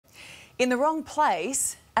In the wrong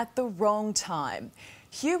place at the wrong time.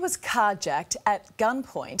 Hugh was carjacked at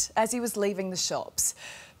gunpoint as he was leaving the shops.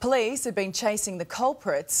 Police had been chasing the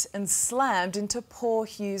culprits and slammed into poor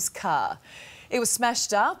Hugh's car. It was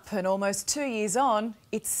smashed up and almost 2 years on,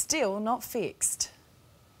 it's still not fixed.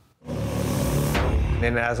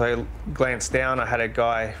 Then as I glanced down, I had a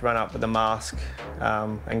guy run up with a mask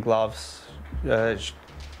and gloves,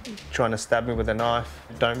 trying to stab me with a knife.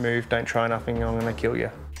 Don't move, don't try nothing, I'm going to kill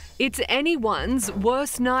you. It's anyone's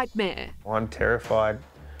worst nightmare. I'm terrified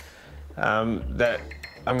that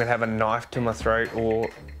I'm going to have a knife to my throat or,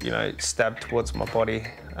 stabbed towards my body.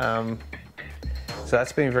 So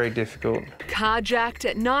that's been very difficult. Carjacked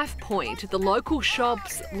at knife point at the local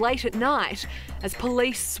shops late at night as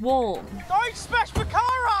police swarm. Don't smash my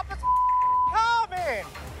car up! It's a car, man!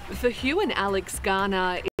 For Hugh and Alex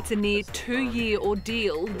Garner, it's a near 2-year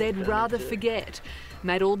ordeal they'd rather forget.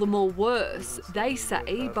 Made all the more worse, they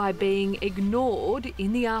say, by being ignored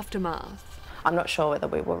in the aftermath. I'm not sure whether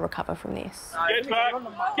we will recover from this. Get back!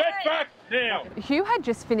 Get back now! Hugh had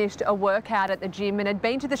just finished a workout at the gym and had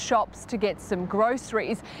been to the shops to get some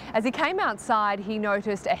groceries. As he came outside, he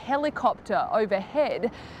noticed a helicopter overhead,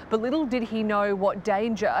 but little did he know what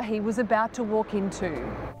danger he was about to walk into.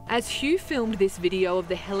 As Hugh filmed this video of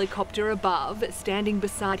the helicopter above, standing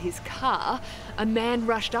beside his car, a man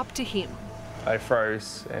rushed up to him. I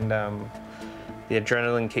froze and the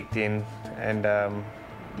adrenaline kicked in and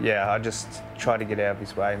I just tried to get out of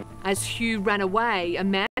his way. As Hugh ran away, a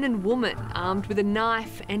man and woman armed with a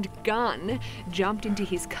knife and gun jumped into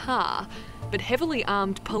his car. But heavily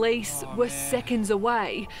armed police were seconds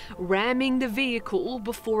away, ramming the vehicle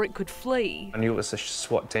before it could flee. I knew it was a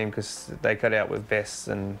SWAT team because they got out with vests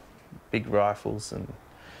and big rifles, and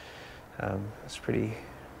it's pretty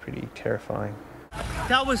terrifying.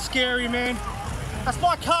 That was scary, man. That's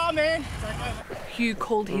my car, man. Hugh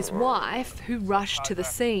called his wife, who rushed to the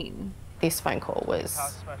scene. This phone call was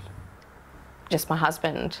just my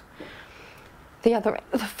husband. The other end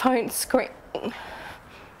of the phone screaming.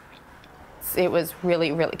 It was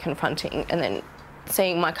really, really confronting. And then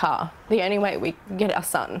seeing my car, the only way we could get our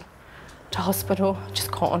son to hospital, just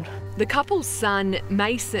gone. The couple's son,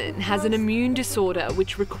 Mason, has an immune disorder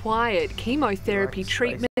which required chemotherapy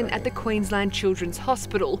treatment at the Queensland Children's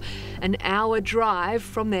Hospital, an hour drive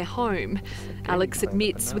from their home. Alex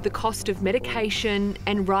admits with the cost of medication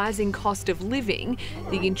and rising cost of living,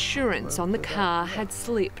 the insurance on the car had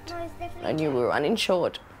slipped. I knew we were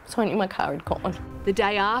uninsured, so I knew my car had gone. The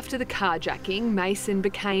day after the carjacking, Mason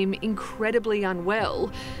became incredibly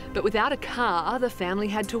unwell. But without a car, the family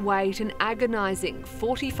had to wait an agonising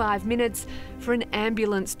 45 minutes for an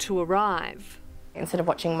ambulance to arrive. Instead of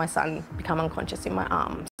watching my son become unconscious in my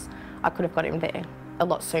arms, I could have got him there a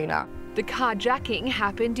lot sooner. The carjacking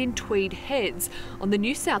happened in Tweed Heads, on the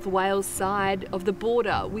New South Wales side of the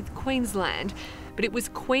border with Queensland. But it was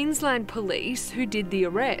Queensland police who did the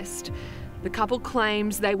arrest. The couple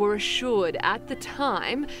claims they were assured at the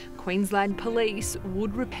time Queensland police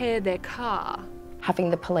would repair their car. Having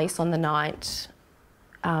the police on the night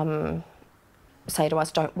say to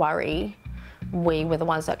us, don't worry, we were the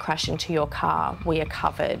ones that crashed into your car, we are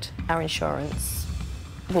covered, our insurance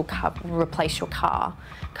will replace your car,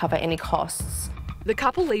 cover any costs. The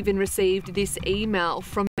couple even received this email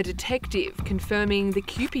from a detective confirming the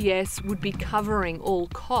QPS would be covering all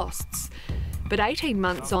costs. But 18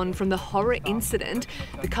 months on from the horror incident,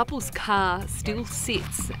 the couple's car still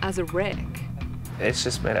sits as a wreck. It's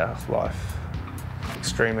just made our life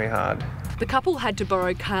extremely hard. The couple had to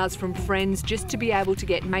borrow cars from friends just to be able to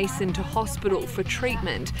get Mason to hospital for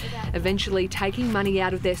treatment, eventually taking money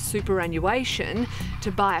out of their superannuation to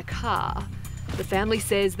buy a car. The family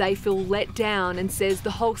says they feel let down and says the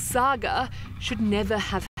whole saga should never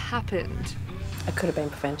have happened. It could have been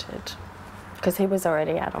prevented because he was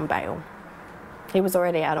already out on bail. He was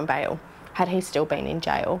already out on bail. Had he still been in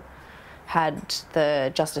jail, had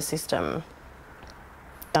the justice system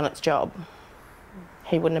done its job,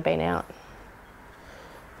 he wouldn't have been out.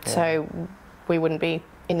 Yeah. So we wouldn't be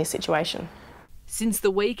in this situation. Since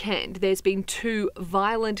the weekend, there's been 2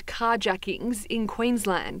 violent carjackings in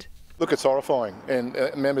Queensland. Look, it's horrifying, and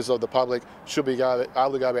members of the public should be able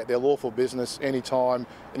to go about their lawful business anytime,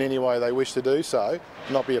 in any way they wish to do so,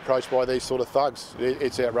 not be approached by these sort of thugs.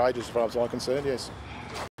 It's outrageous as far as I'm concerned, yes.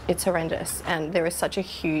 It's horrendous, and there is such a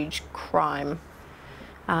huge crime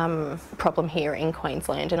problem here in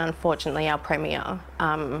Queensland, and unfortunately our Premier,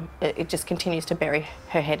 it just continues to bury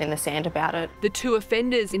her head in the sand about it. The 2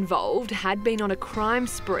 offenders involved had been on a crime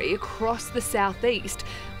spree across the southeast,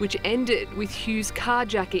 which ended with Hugh's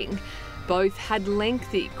carjacking. Both had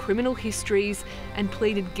lengthy criminal histories and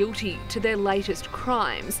pleaded guilty to their latest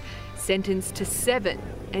crimes, sentenced to 7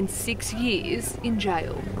 and 6 years in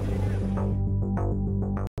jail.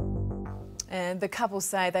 And the couple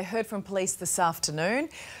say they heard from police this afternoon.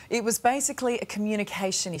 It was basically a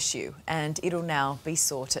communication issue and it'll now be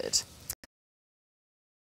sorted.